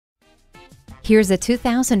Here's a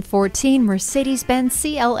 2014 Mercedes-Benz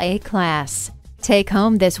CLA-Class. Take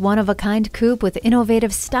home this one-of-a-kind coupe with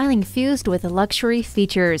innovative styling fused with luxury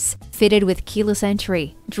features. Fitted with keyless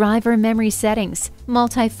entry, driver memory settings,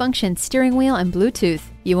 multi-function steering wheel, and Bluetooth,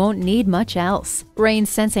 you won't need much else.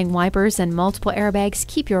 Rain-sensing wipers and multiple airbags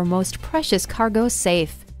keep your most precious cargo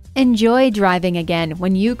safe. Enjoy driving again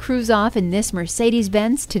when you cruise off in this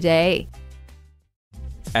Mercedes-Benz today.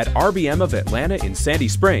 At RBM of Atlanta in Sandy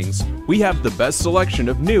Springs, we have the best selection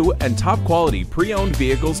of new and top-quality pre-owned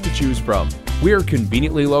vehicles to choose from. We are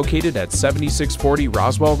conveniently located at 7640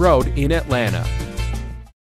 Roswell Road in Atlanta.